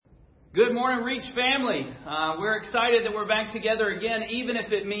Good morning, Reach family. We're excited that we're back together again, even if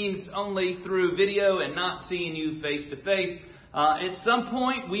it means only through video and not seeing you face to face. At some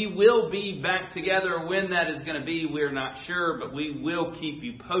point, we will be back together. When that is going to be, we're not sure, but we will keep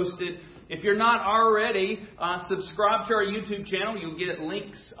you posted. If you're not already, subscribe to our YouTube channel. You'll get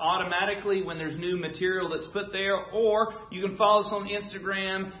links automatically when there's new material that's put there. Or you can follow us on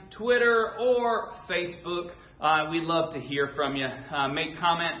Instagram, Twitter, or Facebook. We'd love to hear from you. Make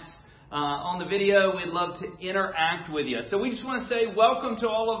comments on the video. We'd love to interact with you. So we just want to say welcome to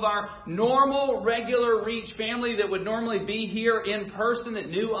all of our normal, regular Reach family that would normally be here in person, that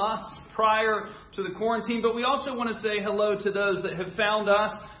knew us prior to the quarantine. But we also want to say hello to those that have found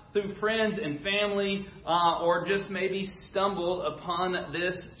us through friends and family, or just maybe stumbled upon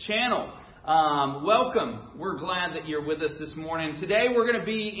this channel. Welcome. We're glad that you're with us this morning. Today we're going to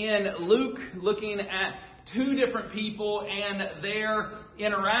be in Luke, looking at two different people and their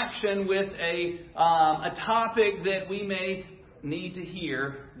interaction with a topic that we may need to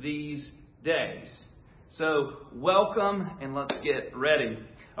hear these days. So, welcome, and let's get ready.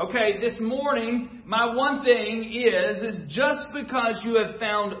 Okay, this morning, my one thing is just because you have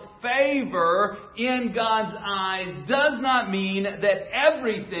found favor in God's eyes does not mean that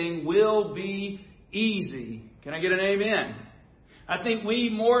everything will be easy. Can I get an amen? I think we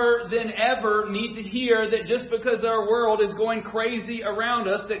more than ever need to hear that just because our world is going crazy around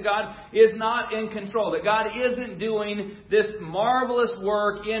us, that God is not in control, that God isn't doing this marvelous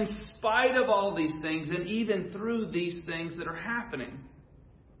work in spite of all these things and even through these things that are happening.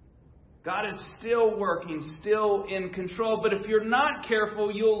 God is still working, still in control, but if you're not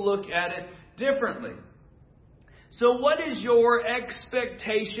careful, you'll look at it differently. So what is your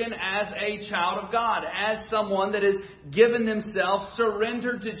expectation as a child of God, as someone that has given themselves,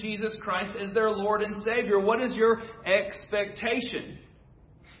 surrendered to Jesus Christ as their Lord and Savior? What is your expectation?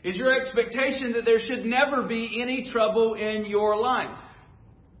 Is your expectation that there should never be any trouble in your life?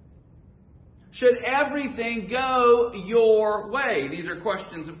 Should everything go your way? These are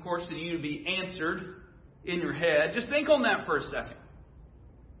questions, of course, that you to be answered in your head. Just think on that for a second.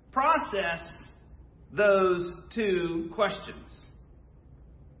 Process those two questions.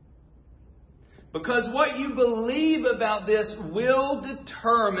 Because what you believe about this will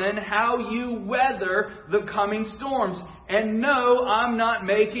determine how you weather the coming storms. And no, I'm not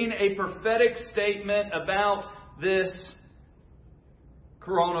making a prophetic statement about this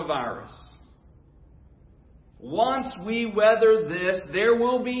coronavirus. Once we weather this, there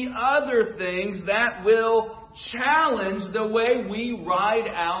will be other things that will challenge the way we ride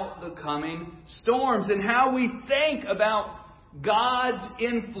out the coming storms, and how we think about God's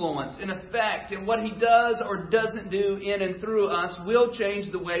influence and effect and what He does or doesn't do in and through us will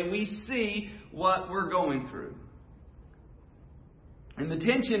change the way we see what we're going through. And the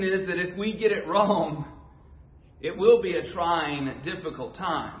tension is that if we get it wrong, it will be a trying, difficult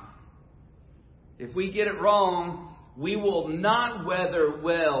time. If we get it wrong, we will not weather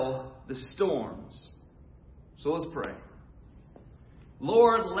well the storms. So let's pray.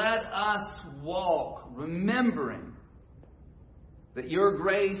 Lord, let us walk remembering that Your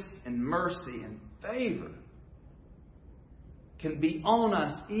grace and mercy and favor can be on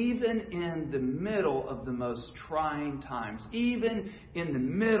us even in the middle of the most trying times, even in the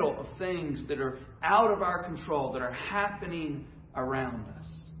middle of things that are out of our control, that are happening around us.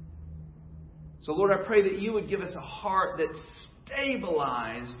 So Lord, I pray that You would give us a heart that's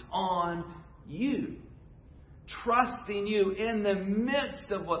stabilized on You. Trusting You in the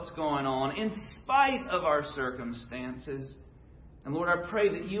midst of what's going on, in spite of our circumstances. And Lord, I pray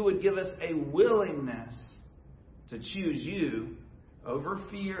that You would give us a willingness to choose You over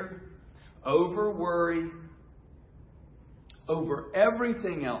fear, over worry, over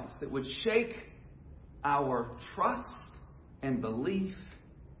everything else that would shake our trust and belief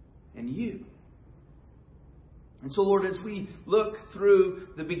in You. And so, Lord, as we look through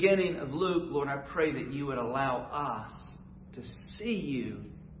the beginning of Luke, Lord, I pray that You would allow us to see You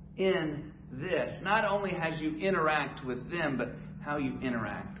in this. Not only as You interact with them, but how You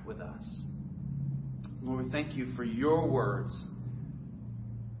interact with us. Lord, we thank You for Your words.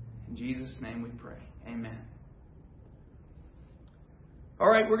 In Jesus' name we pray. Amen. All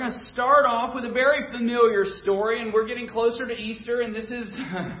right, we're going to start off with a very familiar story, and we're getting closer to Easter, and this is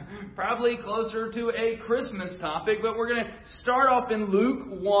probably closer to a Christmas topic, but we're going to start off in Luke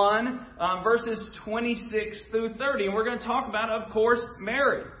 1, verses 26 through 30, and we're going to talk about, of course,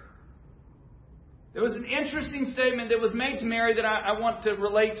 Mary. There was an interesting statement that was made to Mary that I want to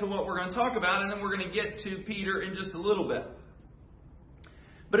relate to what we're going to talk about, and then we're going to get to Peter in just a little bit.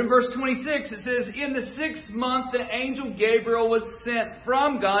 But in verse 26 it says, in the 6th month the angel Gabriel was sent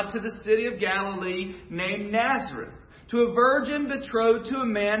from God to the city of Galilee named Nazareth, to a virgin betrothed to a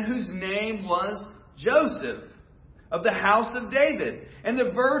man whose name was Joseph, of the house of David. And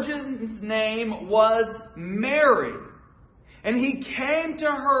the virgin's name was Mary. And he came to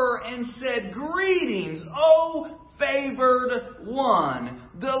her and said, greetings, O favored one,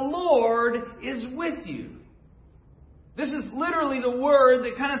 the Lord is with you. This is literally the word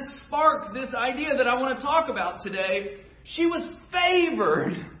that kind of sparked this idea that I want to talk about today. She was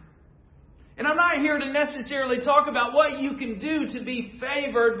favored. And I'm not here to necessarily talk about what you can do to be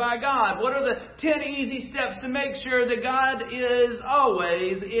favored by God. What are the 10 easy steps to make sure that God is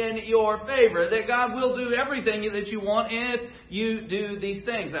always in your favor? That God will do everything that you want if you do these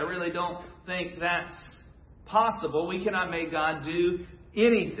things. I really don't think that's possible. We cannot make God do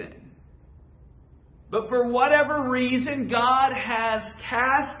anything. But for whatever reason, God has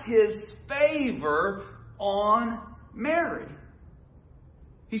cast His favor on Mary.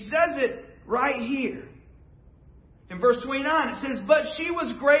 He says it right here. In verse 29 it says, but she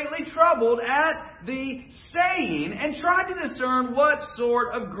was greatly troubled at the saying and tried to discern what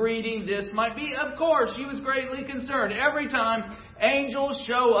sort of greeting this might be. Of course, she was greatly concerned. Every time angels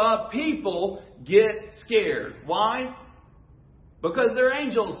show up, people get scared. Why? Because they're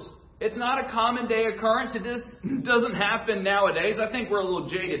angels. It's not a common day occurrence. It just doesn't happen nowadays. I think we're a little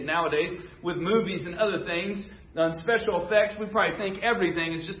jaded nowadays with movies and other things. On special effects, we probably think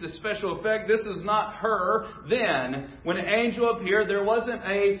everything is just a special effect. This is not her. Then, when an angel appeared, there wasn't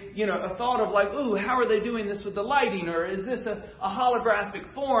a thought of like, ooh, how are they doing this with the lighting? Or is this a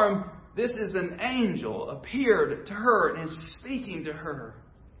holographic form? This is an angel appeared to her and is speaking to her.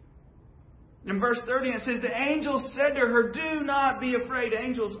 In verse 30 it says, the angel said to her, do not be afraid.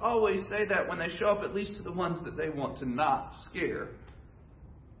 Angels always say that when they show up, at least to the ones that they want to not scare.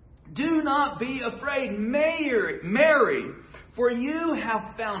 Do not be afraid, Mary, for you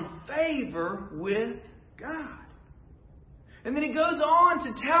have found favor with God. And then he goes on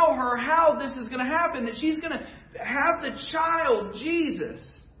to tell her how this is going to happen, that she's going to have the child, Jesus.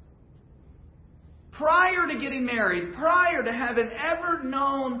 Prior to getting married, prior to having ever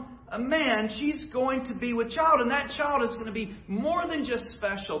known a man, she's going to be with child. And that child is going to be more than just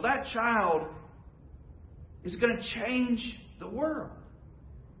special. That child is going to change the world.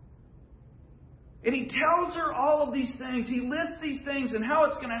 And he tells her all of these things. He lists these things and how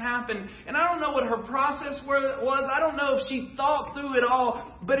it's going to happen. And I don't know what her process was. I don't know if she thought through it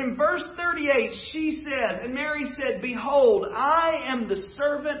all. But in verse 38, she says, and Mary said, behold, I am the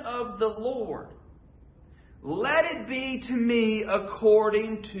servant of the Lord. Let it be to me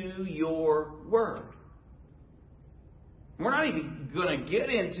according to your word. We're not even going to get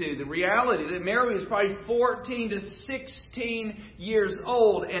into the reality that Mary was probably 14 to 16 years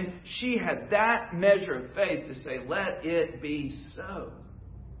old, and she had that measure of faith to say, let it be so.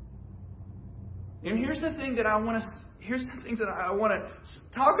 And here's the thing that I want to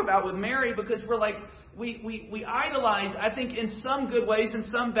talk about with Mary, because we're like, we idolize, I think, in some good ways and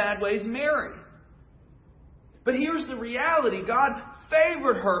some bad ways, Mary. But here's the reality. God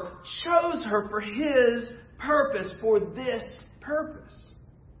favored her, chose her for His purpose, for this purpose.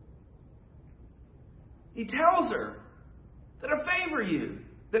 He tells her that I favor you,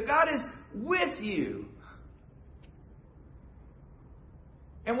 that God is with you.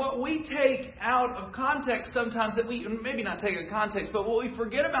 And what we take out of context sometimes, that we maybe not take out of context, but what we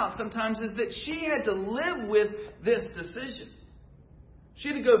forget about sometimes is that she had to live with this decision. She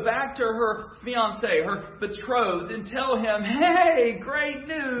had to go back to her fiancé, her betrothed, and tell him, hey, great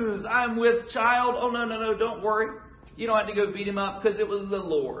news, I'm with child. Oh, no, don't worry. You don't have to go beat him up because it was the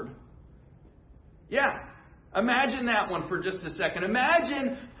Lord. Yeah, imagine that one for just a second.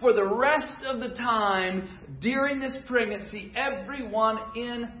 Imagine for the rest of the time during this pregnancy, everyone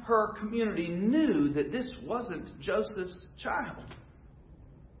in her community knew that this wasn't Joseph's child.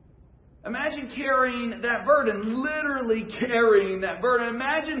 Imagine carrying that burden, literally carrying that burden.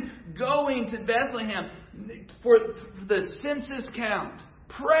 Imagine going to Bethlehem for the census count,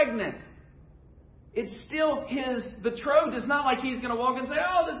 pregnant. It's still his betrothed. It's not like he's going to walk and say,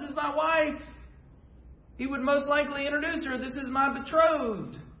 oh, this is my wife. He would most likely introduce her. This is my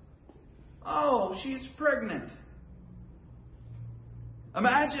betrothed. Oh, she's pregnant.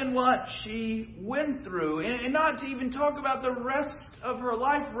 Imagine what she went through, and not to even talk about the rest of her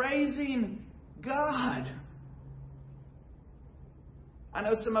life raising God. I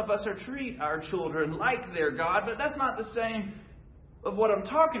know some of us treat our children like their God, but that's not the same of what I'm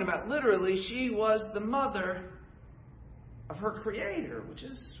talking about. Literally, she was the mother of her Creator, which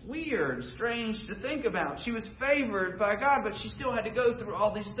is weird, strange to think about. She was favored by God, but she still had to go through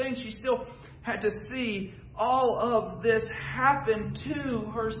all these things. She still had to see all of this happen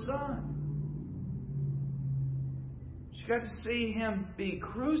to her son. She got to see him be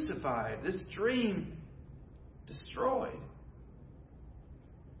crucified, this dream destroyed.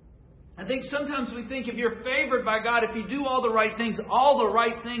 I think sometimes we think if you're favored by God, if you do all the right things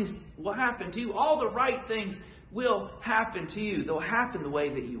will happen to you. All the right things will happen to you. They'll happen the way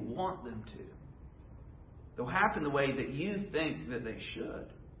that you want them to. They'll happen the way that you think that they should.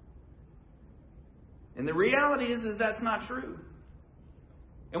 And the reality is that's not true.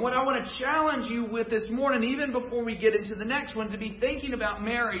 And what I want to challenge you with this morning, even before we get into the next one, to be thinking about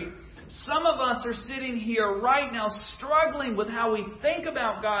Mary. Some of us are sitting here right now struggling with how we think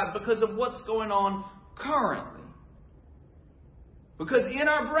about God because of what's going on currently. Because in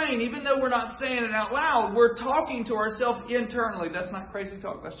our brain, even though we're not saying it out loud, we're talking to ourselves internally. That's not crazy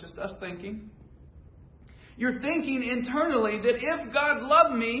talk. That's just us thinking. You're thinking internally that if God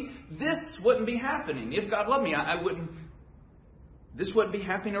loved me, this wouldn't be happening. If God loved me, this wouldn't be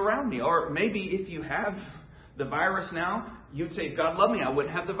happening around me. Or maybe if you have the virus now, you'd say, if God loved me, I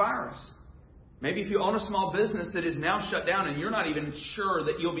wouldn't have the virus. Maybe if you own a small business that is now shut down and you're not even sure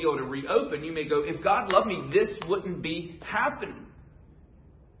that you'll be able to reopen, you may go, if God loved me, this wouldn't be happening.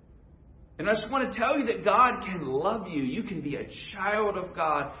 And I just want to tell you that God can love you. You can be a child of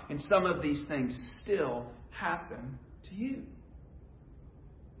God, and some of these things still happen to you.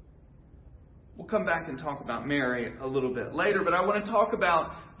 We'll come back and talk about Mary a little bit later, but I want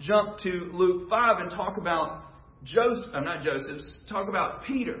to jump to Luke 5 and talk about talk about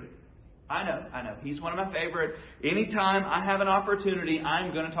Peter. I know. He's one of my favorite. Anytime I have an opportunity,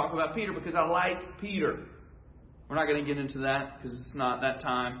 I'm going to talk about Peter because I like Peter. We're not going to get into that because it's not that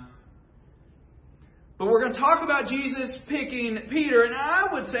time. But we're going to talk about Jesus picking Peter. And I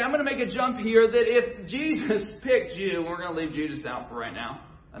would say, I'm going to make a jump here, that if Jesus picked you, we're going to leave Judas out for right now,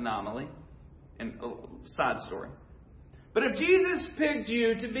 anomaly, and side story. But if Jesus picked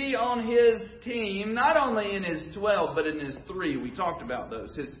you to be on His team, not only in His 12, but in His 3, we talked about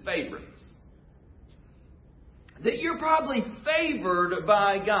those, His favorites, that you're probably favored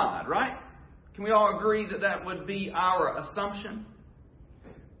by God, right? Can we all agree that that would be our assumption?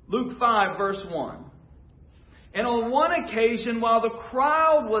 Luke 5, verse 1. And on one occasion, while the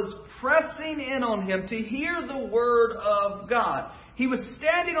crowd was pressing in on Him to hear the word of God, He was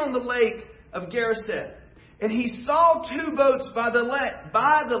standing on the lake of Gennesaret. And He saw 2 boats by the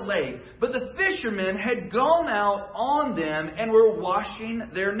lake, but the fishermen had gone out on them and were washing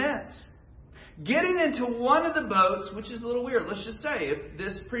their nets. Getting into one of the boats, which is a little weird, let's just say, if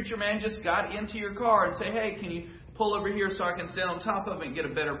this preacher man just got into your car and say, hey, can you pull over here so I can stand on top of it and get a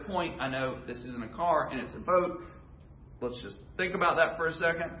better point? I know this isn't a car and it's a boat. Let's just think about that for a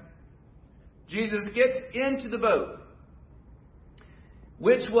second. Jesus gets into the boat,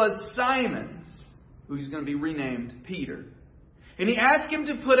 which was Simon's, who's going to be renamed Peter. And He asked him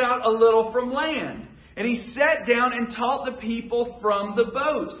to put out a little from land. And He sat down and taught the people from the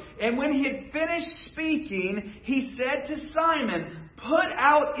boat. And when He had finished speaking, He said to Simon, put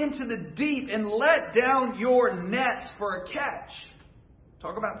out into the deep and let down your nets for a catch.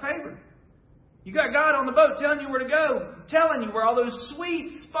 Talk about favor. You got God on the boat telling you where to go, telling you where all those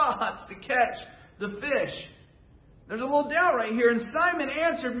sweet spots to catch the fish. There's a little doubt right here. And Simon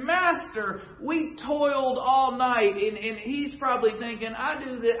answered, Master, we toiled all night. And he's probably thinking,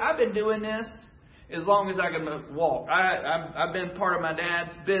 I've been doing this as long as I can walk. I've been part of my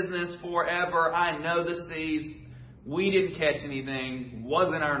dad's business forever. I know the seas. We didn't catch anything.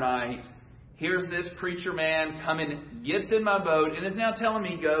 Wasn't our night. Here's this preacher man coming, gets in my boat, and is now telling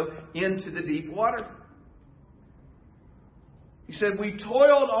me to go into the deep water. He said, we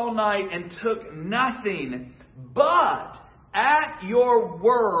toiled all night and took nothing, but at your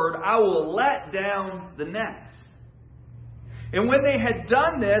word I will let down the nets. And when they had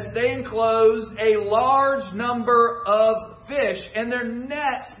done this, they enclosed a large number of fish, and their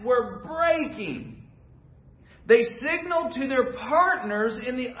nets were breaking. They signaled to their partners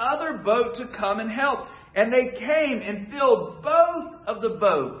in the other boat to come and help. And they came and filled both of the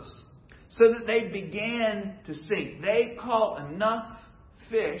boats so that they began to sink. They caught enough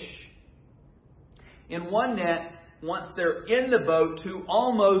fish in one net once they're in the boat to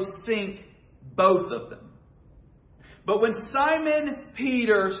almost sink both of them. But when Simon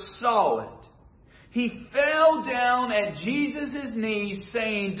Peter saw it, he fell down at Jesus' knees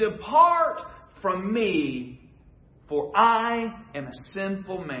saying, depart from me, for I am a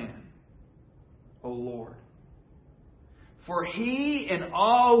sinful man, O Lord. For he and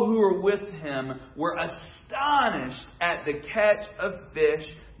all who were with him were astonished at the catch of fish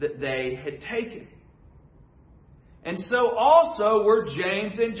that they had taken. And so also were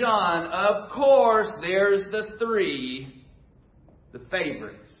James and John. Of course, there's the three, the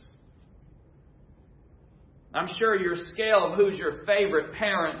favorites. I'm sure your scale of who's your favorite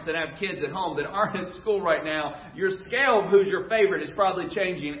parents that have kids at home that aren't at school right now, your scale of who's your favorite is probably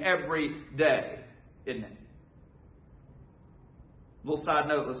changing every day, isn't it? Little side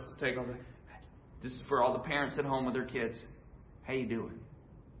note, let's take over. This is for all the parents at home with their kids. How you doing?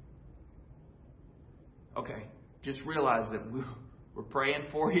 Okay, just realize that we're praying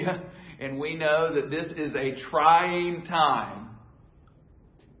for you, and we know that this is a trying time.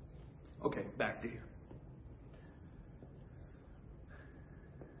 Okay, back to here.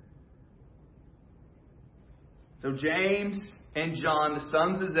 So James and John, the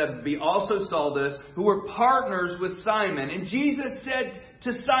sons of Zebedee, also saw this, who were partners with Simon. And Jesus said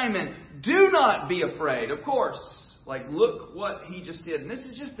to Simon, "Do not be afraid." Of course, look what he just did. And this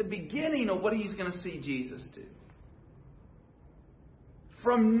is just the beginning of what he's going to see Jesus do.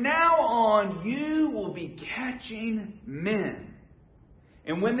 "From now on, you will be catching men."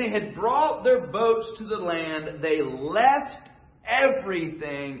 And when they had brought their boats to the land, they left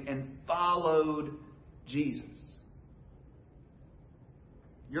everything and followed Jesus.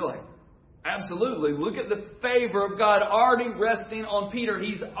 You're like, absolutely. Look at the favor of God already resting on Peter.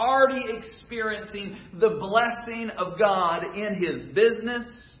 He's already experiencing the blessing of God in his business.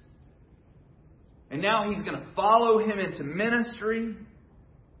 And now he's going to follow him into ministry.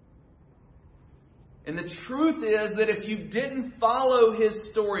 And the truth is that if you didn't follow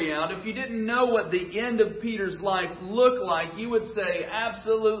his story out, if you didn't know what the end of Peter's life looked like, you would say,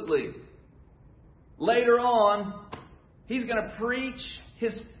 absolutely. Later on, he's going to preach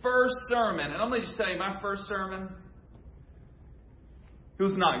his first sermon. And I'm going to just tell you, my first sermon, it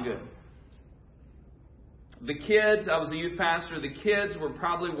was not good. The kids, I was a youth pastor, the kids were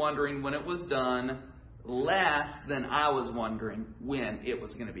probably wondering when it was done less than I was wondering when it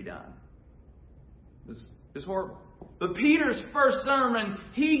was going to be done. It was horrible. But Peter's first sermon,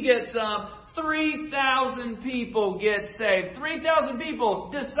 he gets up, 3,000 people get saved. 3,000 people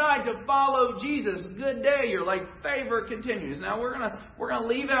decide to follow Jesus. Good day. Your favor continues. Now we're gonna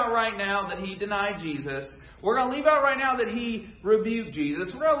leave out right now that he denied Jesus. We're gonna leave out right now that he rebuked Jesus.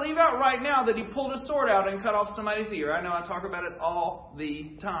 We're gonna leave out right now that he pulled a sword out and cut off somebody's ear. I know I talk about it all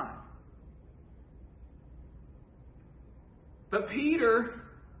the time. But Peter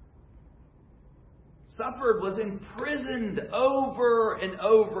suffered, was imprisoned over and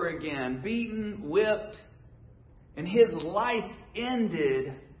over again, beaten, whipped, and his life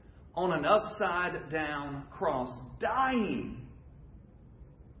ended on an upside-down cross, dying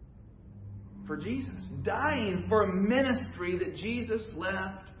for Jesus, dying for a ministry that Jesus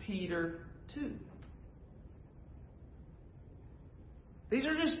left Peter to. These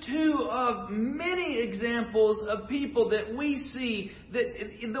are just two of many examples of people that we see that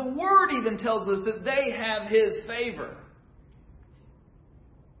the Word even tells us that they have his favor.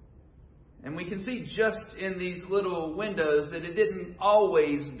 And we can see just in these little windows that it didn't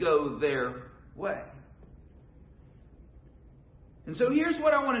always go their way. And so here's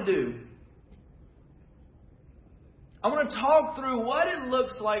what I want to do. I want to talk through what it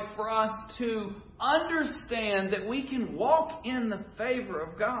looks like for us to understand that we can walk in the favor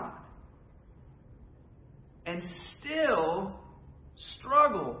of God and still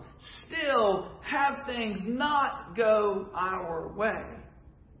struggle, still have things not go our way.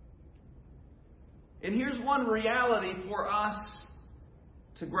 And here's one reality for us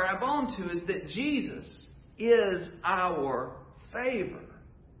to grab onto is that Jesus is our favor.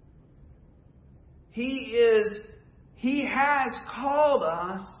 He has called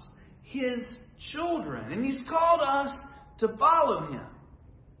us his children. And he's called us to follow him.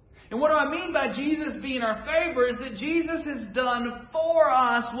 And what do I mean by Jesus being our favor is that Jesus has done for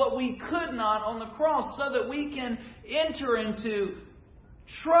us what we could not on the cross so that we can enter into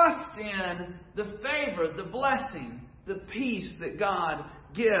trust in the favor, the blessing, the peace that God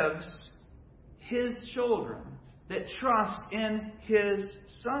gives his children that trust in his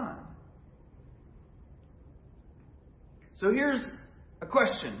Son. So here's a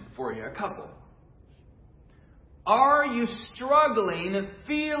question for you, a couple. Are you struggling,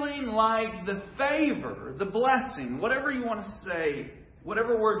 feeling like the favor, the blessing, whatever you want to say,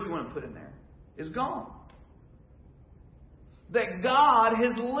 whatever word you want to put in there, is gone? That God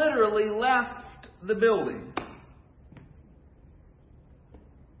has literally left the building.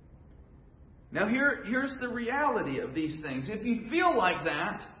 Now here's the reality of these things. If you feel like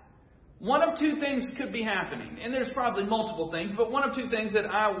that, one of two things could be happening. And there's probably multiple things, but one of two things that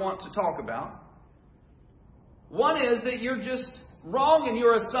I want to talk about. One is that you're just wrong in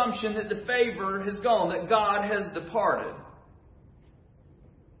your assumption that the favor has gone, that God has departed.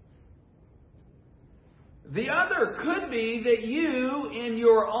 The other could be that you, in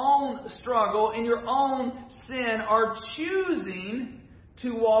your own struggle, in your own sin, are choosing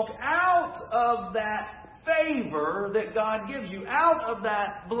to walk out of that favor that God gives you, out of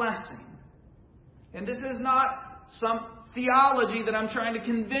that blessing. And this is not some theology that I'm trying to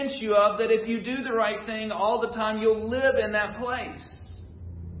convince you of, that if you do the right thing all the time, you'll live in that place.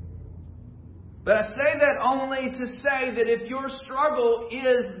 But I say that only to say that if your struggle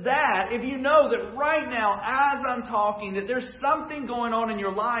is that, if you know that right now, as I'm talking, that there's something going on in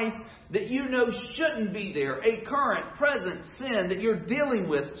your life that you know shouldn't be there, a current, present sin that you're dealing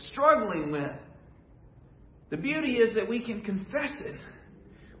with, struggling with, the beauty is that we can confess it.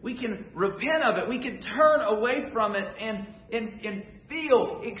 We can repent of it. We can turn away from it and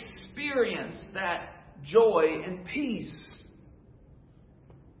feel, experience that joy and peace.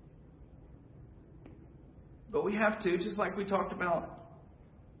 But we have to, just like we talked about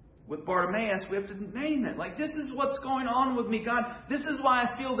with Bartimaeus, we have to name it. Like, this is what's going on with me, God. This is why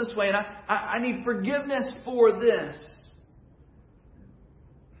I feel this way, and I need forgiveness for this.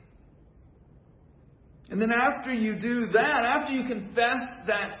 And then after you do that, after you confess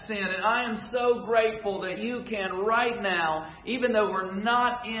that sin, and I am so grateful that you can right now, even though we're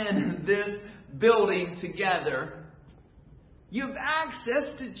not in this building together, you have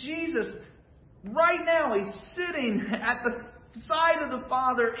access to Jesus. Right now, He's sitting at the side of the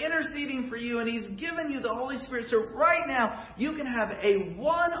Father, interceding for you, and He's given you the Holy Spirit. So right now, you can have a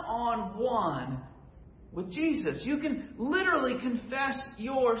one-on-one with Jesus. You can literally confess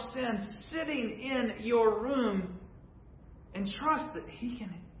your sins sitting in your room and trust that He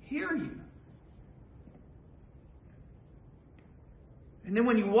can hear you. And then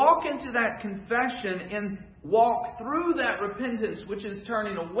when you walk into that confession and walk through that repentance, which is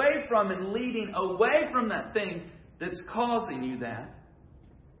turning away from and leading away from that thing that's causing you that,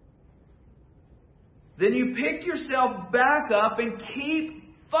 then you pick yourself back up and keep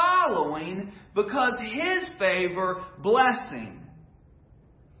following, because His favor, blessing,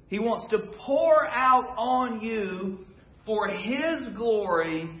 He wants to pour out on you for His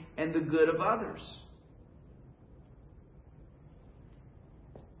glory and the good of others.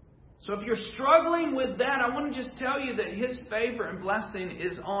 So if you're struggling with that, I want to just tell you that His favor and blessing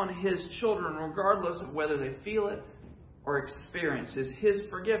is on His children, regardless of whether they feel it or experience it. His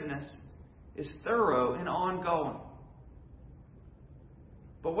forgiveness is thorough and ongoing.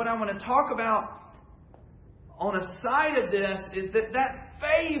 But what I want to talk about on a side of this is that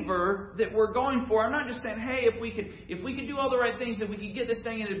favor that we're going for. I'm not just saying, hey, if we could do all the right things, that we could get this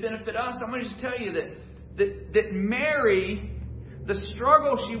thing and it'd benefit us. I'm going to just tell you that Mary, the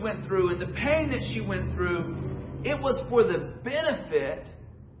struggle she went through and the pain that she went through, it was for the benefit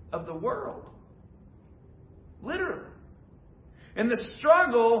of the world. Literally. And the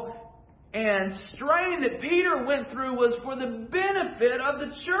struggle and strain that Peter went through was for the benefit of the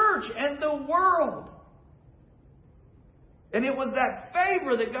church and the world. And it was that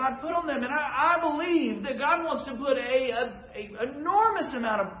favor that God put on them. And I believe that God wants to put an enormous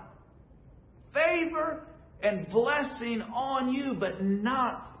amount of favor and blessing on you, but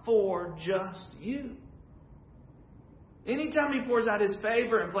not for just you. Anytime He pours out His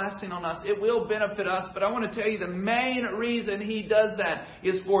favor and blessing on us, it will benefit us. But I want to tell you the main reason He does that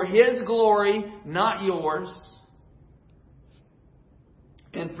is for His glory, not yours,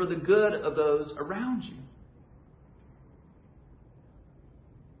 and for the good of those around you.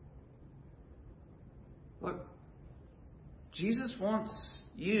 Look, Jesus wants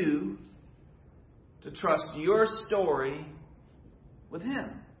you to trust your story with Him.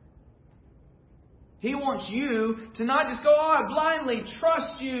 He wants you to not just go, I blindly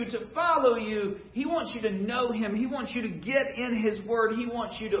trust you, to follow you. He wants you to know Him. He wants you to get in His Word. He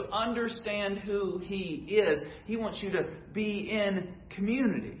wants you to understand who He is. He wants you to be in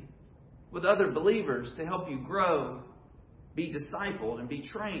community with other believers to help you grow, be discipled, and be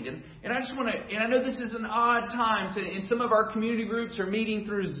trained. And I just want to, and I know this is an odd time, and some of our community groups are meeting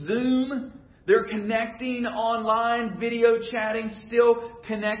through Zoom. They're connecting online, video chatting, still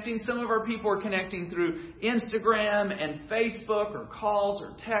connecting. Some of our people are connecting through Instagram and Facebook or calls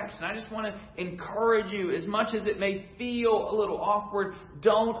or texts. And I just want to encourage you, as much as it may feel a little awkward,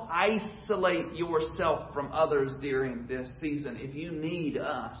 don't isolate yourself from others during this season. If you need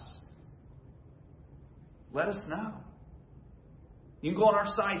us, let us know. You can go on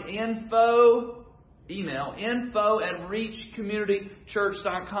our site, info email,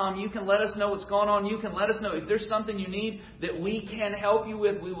 info@reachcommunitychurch.com. You can let us know what's going on. You can let us know if there's something you need that we can help you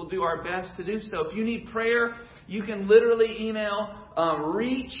with. We will do our best to do so. If you need prayer, you can literally email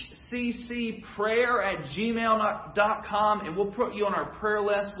reachccprayer@gmail.com, and we'll put you on our prayer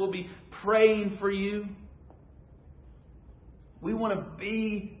list. We'll be praying for you. We want to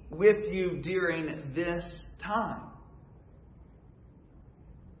be with you during this time.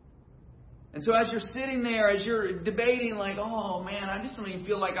 And so as you're sitting there, as you're debating like, oh man, I just don't even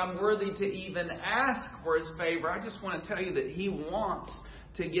feel like I'm worthy to even ask for His favor, I just want to tell you that He wants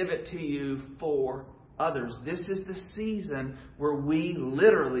to give it to you for others. This is the season where we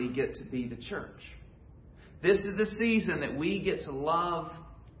literally get to be the church. This is the season that we get to love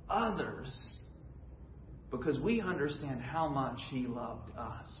others because we understand how much He loved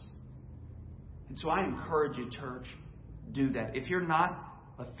us. And so I encourage you, church, do that. If you're not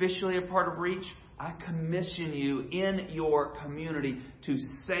officially a part of Reach, I commission you in your community to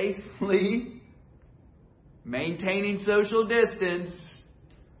safely, maintaining social distance,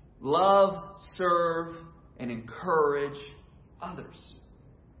 love, serve, and encourage others.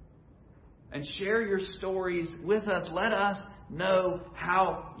 And share your stories with us. Let us know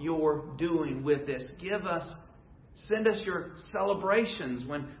how you're doing with this. Send us your celebrations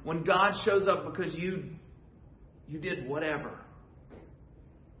when God shows up because you did whatever.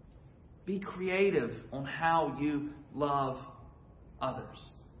 Be creative on how you love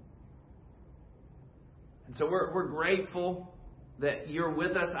others. And so we're grateful that you're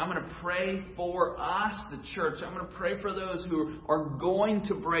with us. I'm going to pray for us, the church. I'm going to pray for those who are going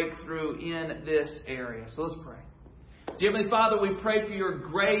to break through in this area. So let's pray. Dear Heavenly Father, we pray for your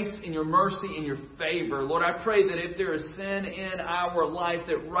grace and your mercy and your favor. Lord, I pray that if there is sin in our life,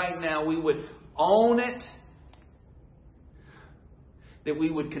 that right now we would own it, that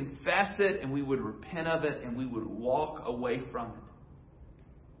we would confess it and we would repent of it and we would walk away from it.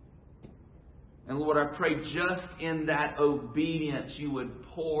 And Lord, I pray just in that obedience you would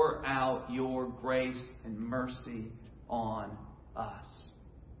pour out your grace and mercy on us.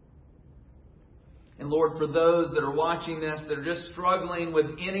 And Lord, for those that are watching this, that are just struggling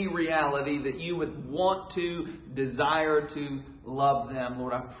with any reality, that you would want to, desire to love them,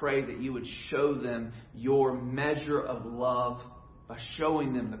 Lord, I pray that you would show them your measure of love by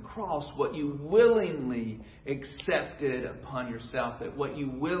showing them the cross, what you willingly accepted upon yourself, that what you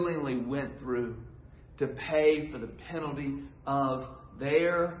willingly went through to pay for the penalty of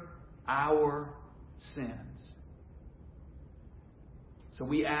our sins. So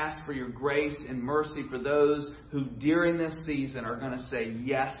we ask for your grace and mercy for those who during this season are going to say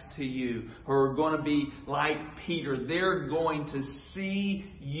yes to you, who are going to be like Peter. They're going to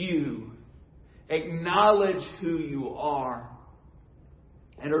see you, acknowledge who you are,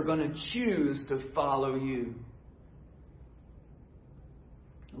 and are going to choose to follow you.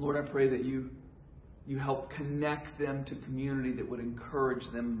 Lord, I pray that you help connect them to community that would encourage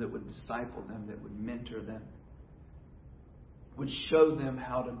them, that would disciple them, that would mentor them, would show them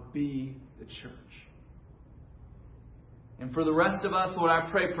how to be the church. And for the rest of us, Lord, I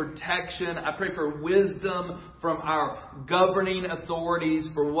pray protection. I pray for wisdom from our governing authorities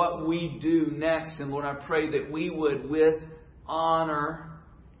for what we do next. And Lord, I pray that we would, with honor,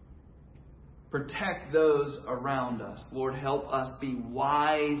 protect those around us. Lord, help us be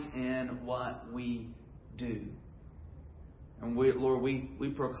wise in what we do. And Lord, we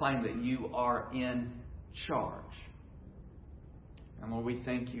proclaim that you are in charge. And Lord, we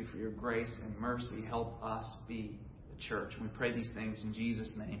thank you for your grace and mercy. Help us be the church. And we pray these things in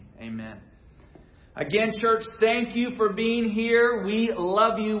Jesus' name. Amen. Again, church, thank you for being here. We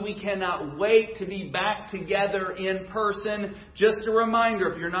love you. We cannot wait to be back together in person. Just a reminder,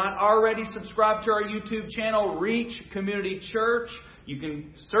 if you're not already subscribed to our YouTube channel, Reach Community Church, you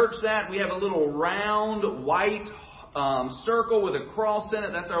can search that. We have a little round white circle with a cross in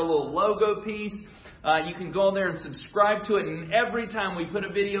it. That's our little logo piece. You can go on there and subscribe to it, and every time we put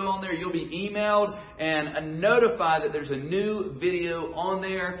a video on there, you'll be emailed and notified that there's a new video on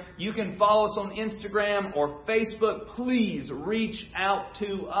there. You can follow us on Instagram or Facebook. Please reach out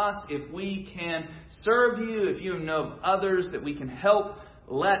to us if we can serve you. If you know of others that we can help,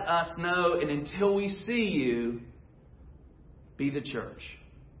 let us know. And until we see you, be the church.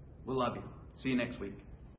 We love you. See you next week.